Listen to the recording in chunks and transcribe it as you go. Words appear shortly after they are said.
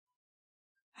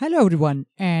Hello everyone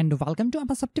and welcome to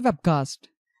Perceptive Webcast.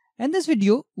 In this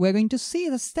video, we're going to see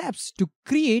the steps to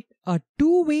create a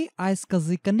two-way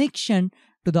iSCSI connection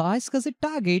to the iSCSI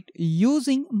target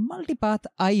using Multipath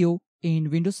IO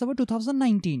in Windows Server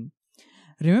 2019.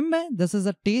 Remember, this is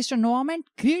a test environment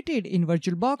created in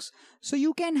VirtualBox, so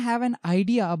you can have an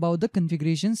idea about the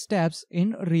configuration steps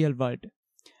in real world.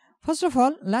 First of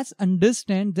all, let's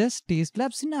understand this test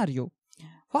lab scenario.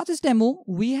 For this demo,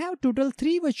 we have total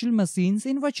 3 virtual machines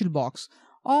in VirtualBox.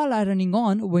 All are running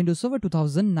on Windows Server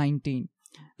 2019.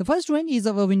 The first one is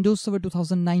our Windows Server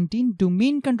 2019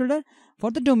 domain controller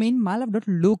for the domain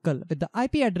mylab.local with the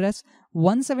IP address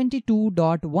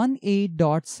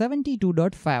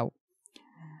 172.18.72.5.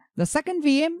 The second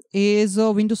VM is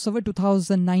Windows Server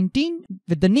 2019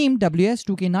 with the name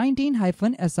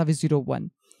WS2K19-SRV01.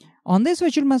 On this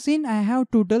virtual machine, I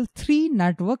have total 3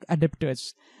 network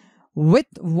adapters. With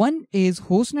one is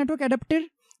host network adapter,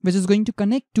 which is going to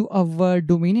connect to our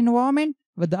domain environment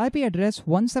with the IP address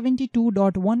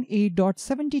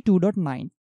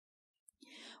 172.18.72.9.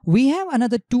 We have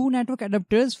another 2 network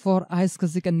adapters for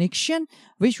iSCSI connection,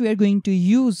 which we are going to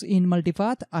use in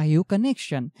Multipath IO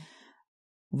connection.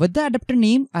 With the adapter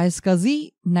name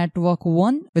iSCSI network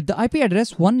 1 with the IP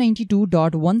address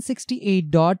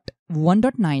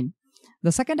 192.168.1.9.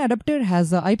 The second adapter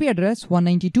has the IP address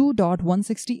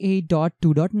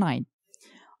 192.168.2.9.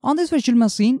 On this virtual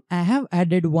machine, I have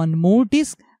added one more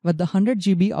disk with the 100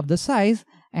 GB of the size,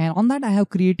 and on that I have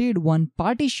created one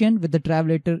partition with the drive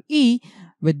letter E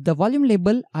with the volume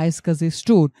label iSCSI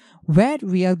store, where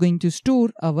we are going to store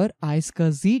our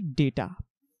iSCSI data.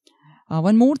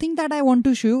 One more thing that I want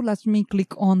to show you, let me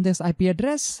click on this IP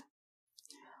address.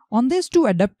 On these 2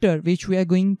 adapters which we are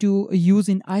going to use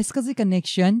in iSCSI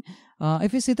connection,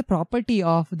 if you see the property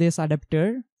of this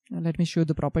adapter, let me show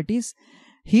the properties.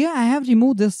 Here I have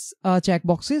removed this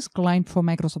checkboxes, client for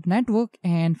Microsoft Network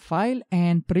and file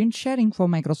and print sharing for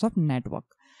Microsoft Network.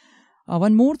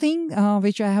 One more thing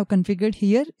which I have configured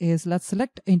here is, let's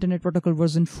select Internet Protocol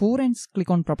version 4 and click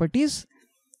on properties.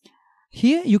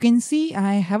 Here you can see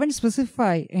I haven't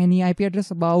specified any IP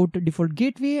address about default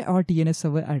gateway or DNS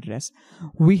server address.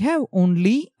 We have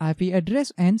only IP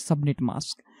address and subnet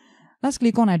mask. Let's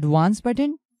click on advanced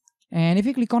button, and if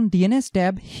you click on DNS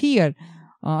tab here,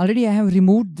 already I have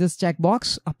removed this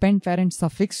checkbox append parent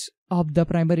suffix of the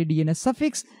primary DNS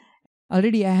suffix.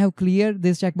 Already I have cleared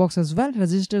this checkbox as well,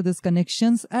 register this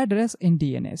connections address in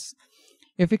DNS.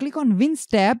 If you click on Wins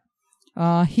tab,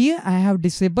 here I have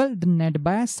disabled the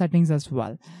NetBIOS settings as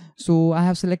well. So I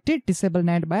have selected disable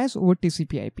NetBIOS over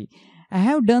TCP/IP. I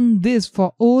have done this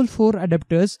for all 4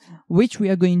 adapters which we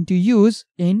are going to use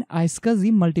in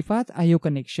iSCSI Multipath IO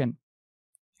connection.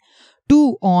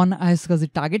 2 on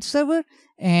iSCSI target server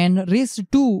and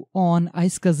rest 2 on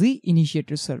iSCSI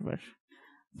Initiator server.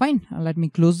 Fine, let me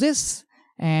close this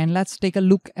and let's take a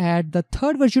look at the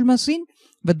third virtual machine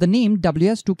with the name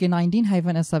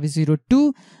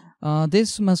WS2K19-SRV02.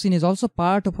 This machine is also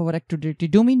part of our Active Directory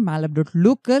domain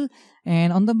mylab.local,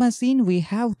 and on the machine we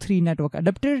have 3 network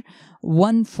adapters,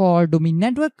 one for domain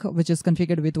network which is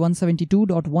configured with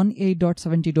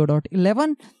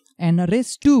 172.18.70.11 and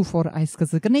rest 2 for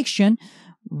iSCSI connection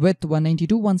with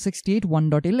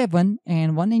 192.168.1.11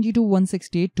 and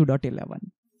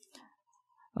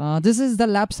 192.168.2.11. This is the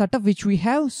lab setup which we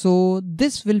have. So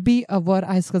this will be our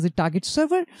iSCSI target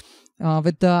server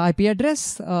with the IP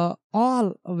address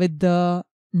all with the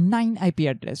 9 IP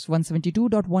address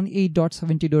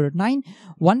 172.18.70.9,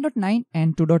 1.9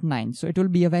 and 2.9. So it will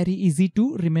be a very easy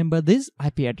to remember this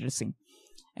IP addressing.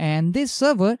 And this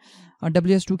server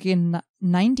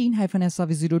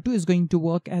WS2K19-SRV02 is going to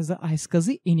work as the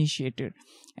iSCSI initiator.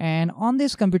 And on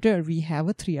this computer we have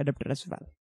a 3 adapter as well.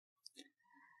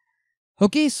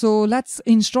 Okay, so let's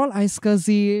install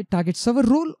iSCSI target server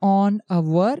role on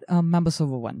our member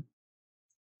server 1.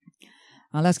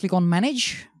 Let's click on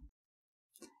manage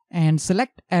and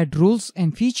select add rules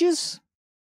and features.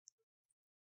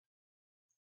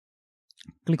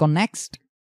 Click on next,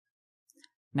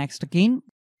 next again,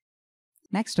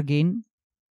 next again.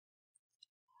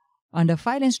 Under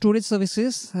file and storage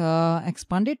services,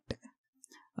 expand it,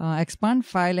 expand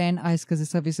file and iSCSI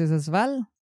services as well,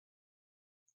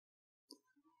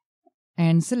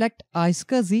 and select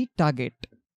iSCSI target.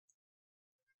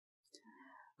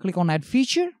 Click on add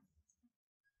feature.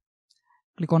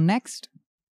 Click on next,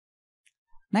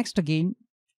 next again,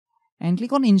 and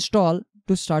click on install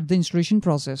to start the installation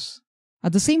process.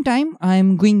 At the same time,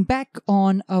 I'm going back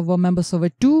on our member server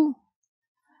 2.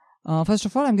 First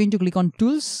of all, I'm going to click on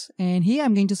tools, and here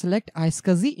I'm going to select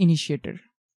iSCSI initiator.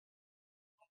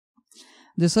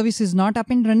 The service is not up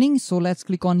and running, so let's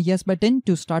click on yes button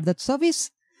to start that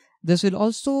service. This will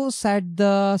also set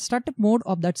the startup mode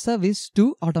of that service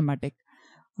to automatic.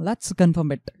 Let's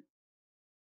confirm it.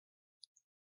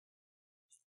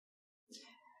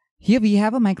 Here we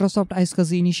have a Microsoft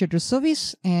iSCSI Initiator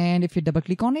service, and if you double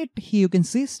click on it, here you can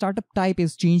see startup type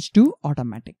is changed to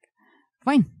automatic.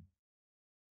 Fine.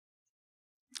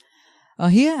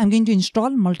 Here I'm going to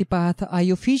install Multipath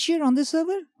IO feature on this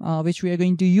server, which we are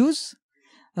going to use.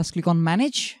 Let's click on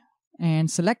Manage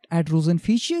and select Add Rules and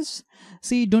Features.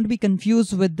 See, don't be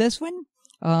confused with this one.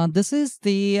 This is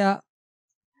the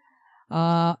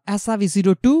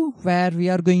SRV02, where we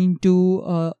are going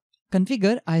to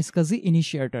configure iSCSI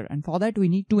Initiator, and for that we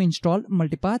need to install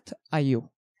Multipath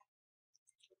IO.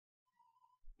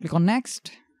 Click on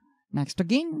Next, Next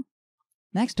again,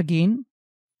 Next again,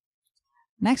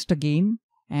 Next again,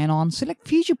 and on Select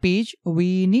Feature page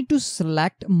we need to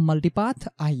select Multipath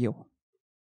IO.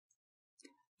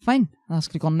 Fine, let's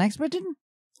click on Next button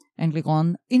and click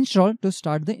on Install to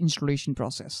start the installation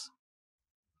process.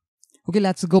 Okay,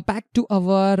 let's go back to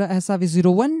our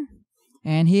SRV01.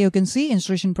 And here you can see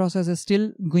installation process is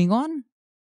still going on.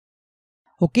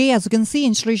 Okay, as you can see,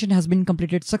 installation has been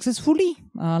completed successfully.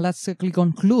 Let's click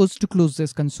on Close to close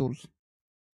this console.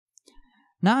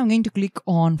 Now I'm going to click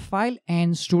on File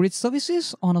and Storage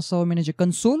Services on a Server Manager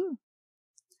console.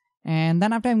 And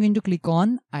then after I'm going to click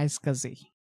on iSCSI.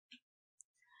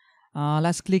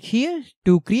 Let's click here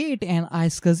to create an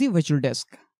iSCSI virtual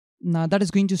disk. Now that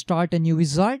is going to start a new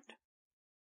wizard.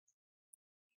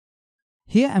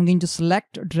 Here I'm going to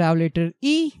select drive letter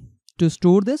E to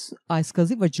store this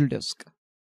iSCSI virtual disk.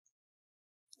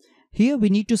 Here we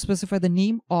need to specify the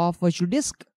name of virtual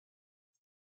disk.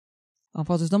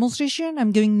 For this demonstration,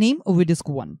 I'm giving name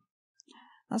vdisk1.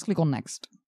 Let's click on Next.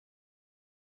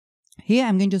 Here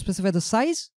I'm going to specify the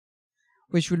size,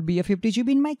 which will be a 50 GB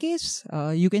in my case.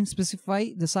 You can specify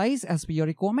the size as per your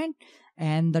requirement,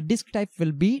 and the disk type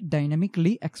will be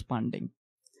dynamically expanding.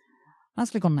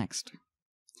 Let's click on Next.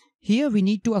 Here we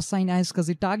need to assign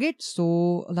iSCSI target,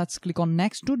 so let's click on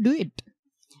Next to do it.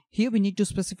 Here we need to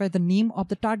specify the name of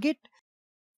the target.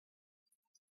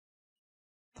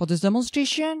 For this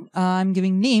demonstration, I'm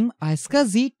giving name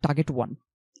iSCSI target1.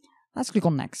 Let's click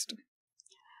on Next.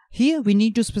 Here we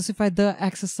need to specify the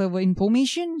access server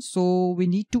information, so we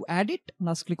need to add it.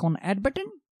 Let's click on Add button.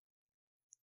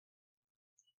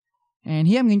 And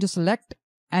here I'm going to select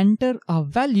Enter a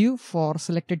value for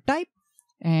selected type.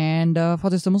 And for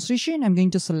this demonstration, I'm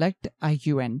going to select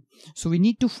IQN. So we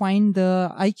need to find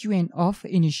the IQN of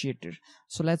Initiator.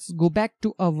 So let's go back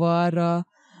to our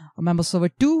member server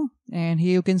 2. And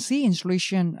here you can see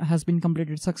installation has been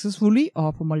completed successfully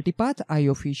of Multipath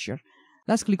IO feature.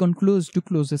 Let's click on Close to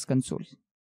close this console.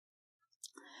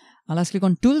 Let's click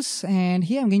on Tools. And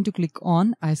here I'm going to click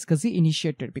on iSCSI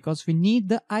Initiator because we need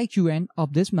the IQN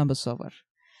of this member server.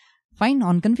 Fine,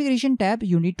 on Configuration tab,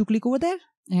 you need to click over there.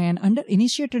 And under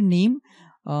Initiator name,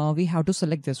 we have to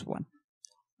select this one.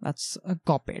 Let's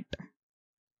copy it.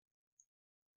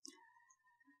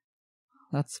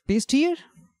 Let's paste here.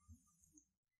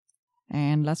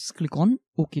 And let's click on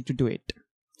OK to do it.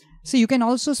 So you can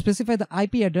also specify the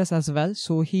IP address as well.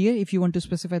 So here, if you want to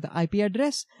specify the IP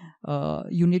address,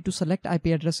 you need to select IP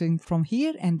addressing from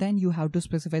here. And then you have to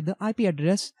specify the IP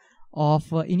address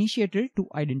of Initiator to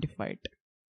identify it.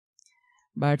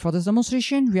 But for this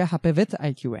demonstration, we are happy with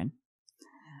IQN.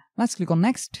 Let's click on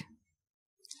Next.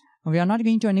 We are not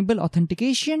going to enable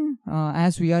authentication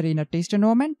as we are in a test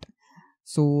environment.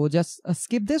 So just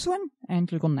skip this one and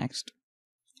click on Next.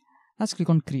 Let's click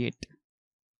on Create.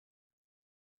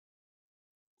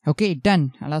 Okay,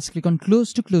 done. Let's click on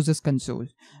Close to close this console.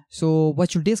 So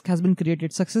virtual disk has been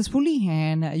created successfully,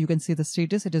 and you can see the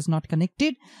status, it is not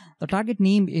connected. The target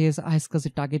name is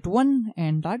iSCSI target1,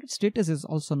 and target status is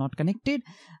also not connected.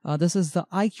 This is the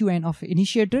IQN of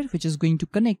Initiator, which is going to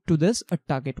connect to this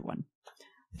target1.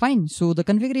 Fine. So the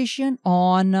configuration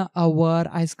on our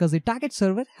iSCSI target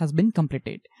server has been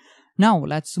completed. Now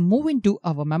let's move into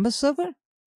our member server,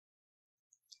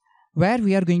 where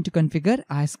we are going to configure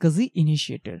iSCSI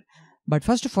Initiator. But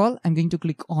first of all, I'm going to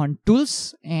click on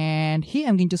Tools, and here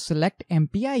I'm going to select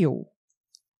MPIO.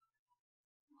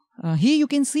 Here you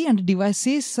can see under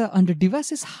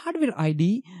Devices Hardware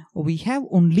ID, we have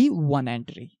only one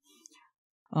entry.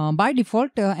 By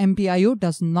default, MPIO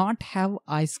does not have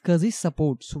iSCSI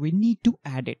support, so we need to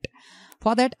add it.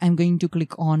 For that, I'm going to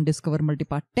click on Discover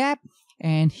Multipath tab.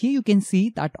 And here you can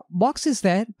see that box is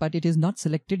there, but it is not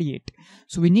selected yet.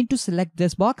 So we need to select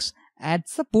this box, add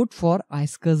support for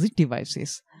iSCSI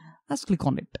devices. Let's click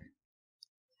on it.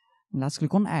 Let's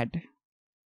click on Add.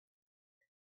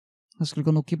 Let's click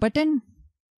on OK button.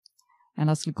 And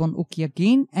let's click on OK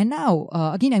again. And now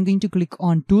again I'm going to click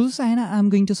on Tools and I'm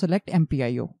going to select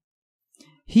MPIO.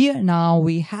 Here now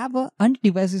we have under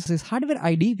devices hardware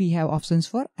ID, we have options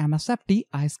for MSFT,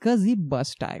 iSCSI,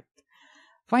 bus type.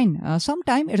 Fine,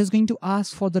 sometime it is going to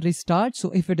ask for the restart. So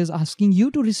if it is asking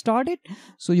you to restart it,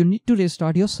 so you need to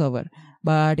restart your server.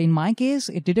 But in my case,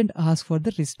 it didn't ask for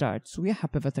the restart. So we are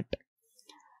happy with it.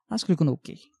 Let's click on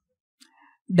OK.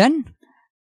 Done.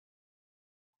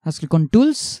 Let's click on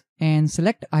Tools and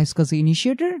select iSCSI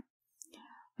Initiator.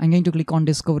 I'm going to click on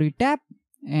Discovery tab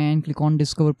and click on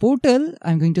Discover Portal.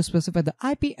 I'm going to specify the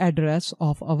IP address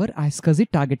of our iSCSI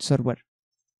target server,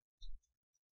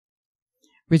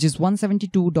 which is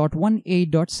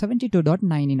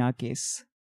 172.18.72.9 in our case.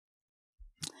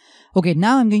 Okay,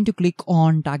 now I'm going to click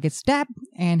on Targets tab,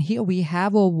 and here we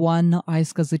have one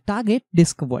iSCSI target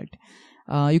discovered.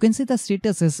 You can see the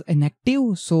status is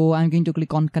inactive, so I'm going to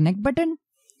click on Connect button,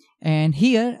 and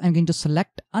here I'm going to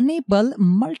select Enable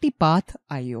Multipath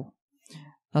IO.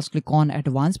 Let's click on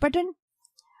Advanced button.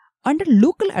 Under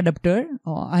Local Adapter,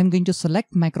 I'm going to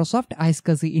select Microsoft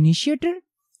iSCSI Initiator.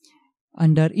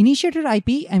 Under Initiator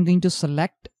IP, I'm going to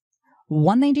select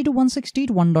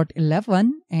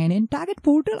 192.168.1.11, and in Target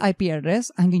Portal IP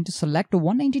address, I'm going to select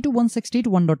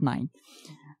 192.168.1.9.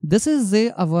 This is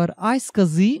our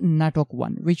iSCSI network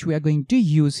one, which we are going to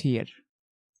use here.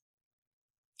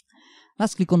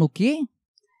 Let's click on OK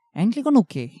and click on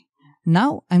OK.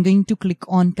 Now I'm going to click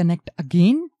on Connect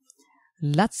again.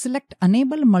 Let's select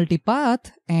Enable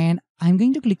Multipath and I'm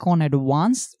going to click on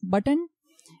Advanced button.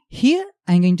 Here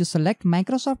I'm going to select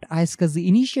Microsoft iSCSI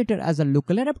Initiator as a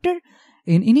local adapter.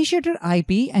 In Initiator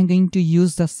IP, I'm going to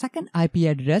use the second IP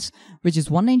address, which is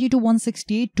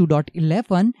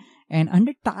 192.168.2.11, and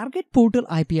under Target Portal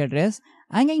IP address,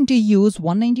 I'm going to use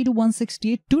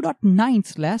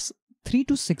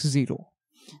 192.168.2.9/3260.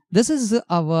 This is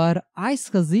our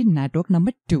iSCSI network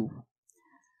number 2.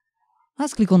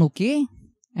 Let's click on OK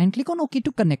and click on OK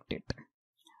to connect it.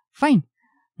 Fine.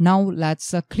 Now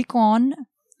let's click on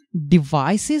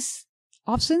Devices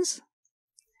options.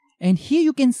 And here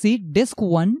you can see disk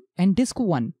 1 and disk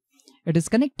 1. It is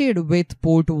connected with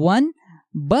port 1,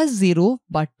 bus 0,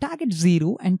 but target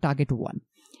 0 and target 1.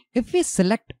 If we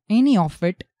select any of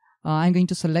it, I'm going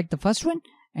to select the first one.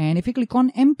 And if you click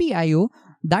on MPIO,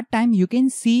 that time you can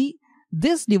see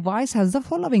this device has the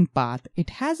following path. It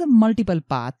has a multiple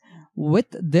path with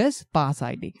this path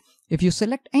ID. If you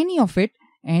select any of it,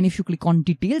 and if you click on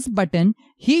Details button,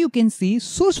 here you can see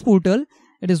source portal.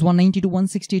 It is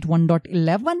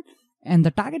 192.168.1.11 and the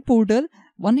target portal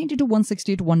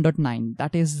 192.168.1.9.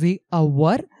 That is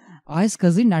our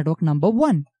iSCSI network number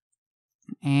 1.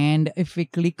 And if we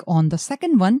click on the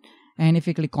second one, and if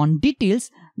we click on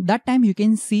Details, that time you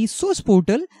can see source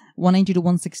portal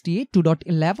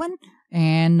 192.168.2.11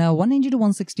 and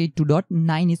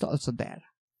 192.168.2.9 is also there.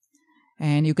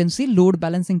 And you can see load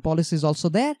balancing policy is also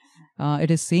there.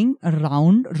 It is saying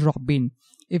round robin.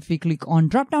 If we click on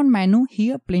drop down menu,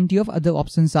 here plenty of other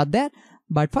options are there.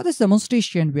 But for this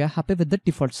demonstration, we are happy with the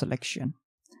default selection.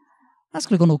 Let's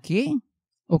click on OK.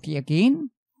 OK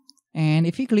again. And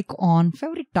if we click on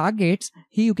favorite targets,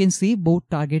 here you can see both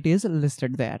target is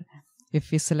listed there.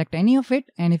 If we select any of it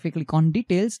and if we click on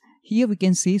details, here we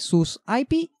can see source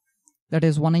IP, that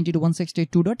is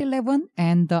 192.168.2.11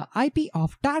 and the IP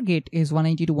of target is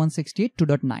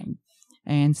 192.168.2.9.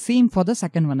 And same for the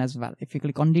second one as well. If you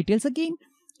click on details again,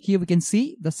 here we can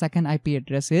see the second IP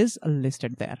address is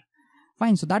listed there.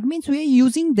 Fine, so that means we are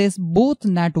using this both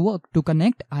network to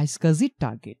connect iSCSI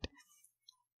target.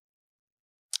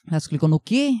 Let's click on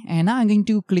OK, and now I'm going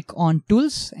to click on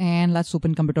Tools and let's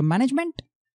open Computer Management.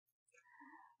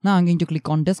 Now I'm going to click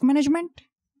on Disk Management.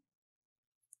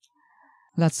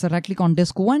 Let's right click on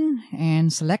Disk 1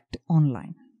 and select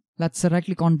Online. Let's right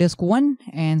click on Disk 1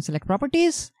 and select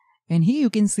Properties. And here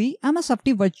you can see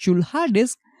MSFT Virtual Hard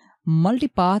Disk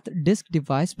Multipath Disk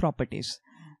Device Properties.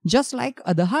 Just like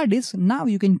other hard disks, now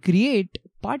you can create,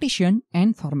 partition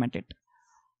and format it.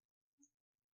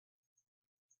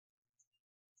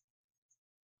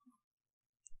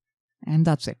 And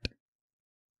that's it.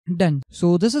 Done.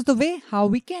 So this is the way how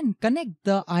we can connect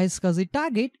the iSCSI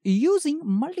target using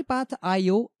Multipath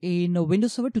IO in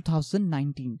Windows Server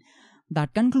 2019.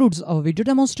 That concludes our video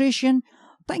demonstration.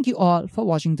 Thank you all for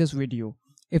watching this video.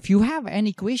 If you have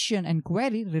any question and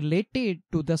query related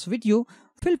to this video,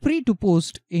 feel free to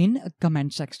post in a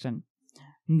comment section.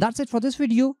 That's it for this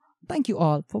video. Thank you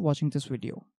all for watching this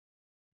video.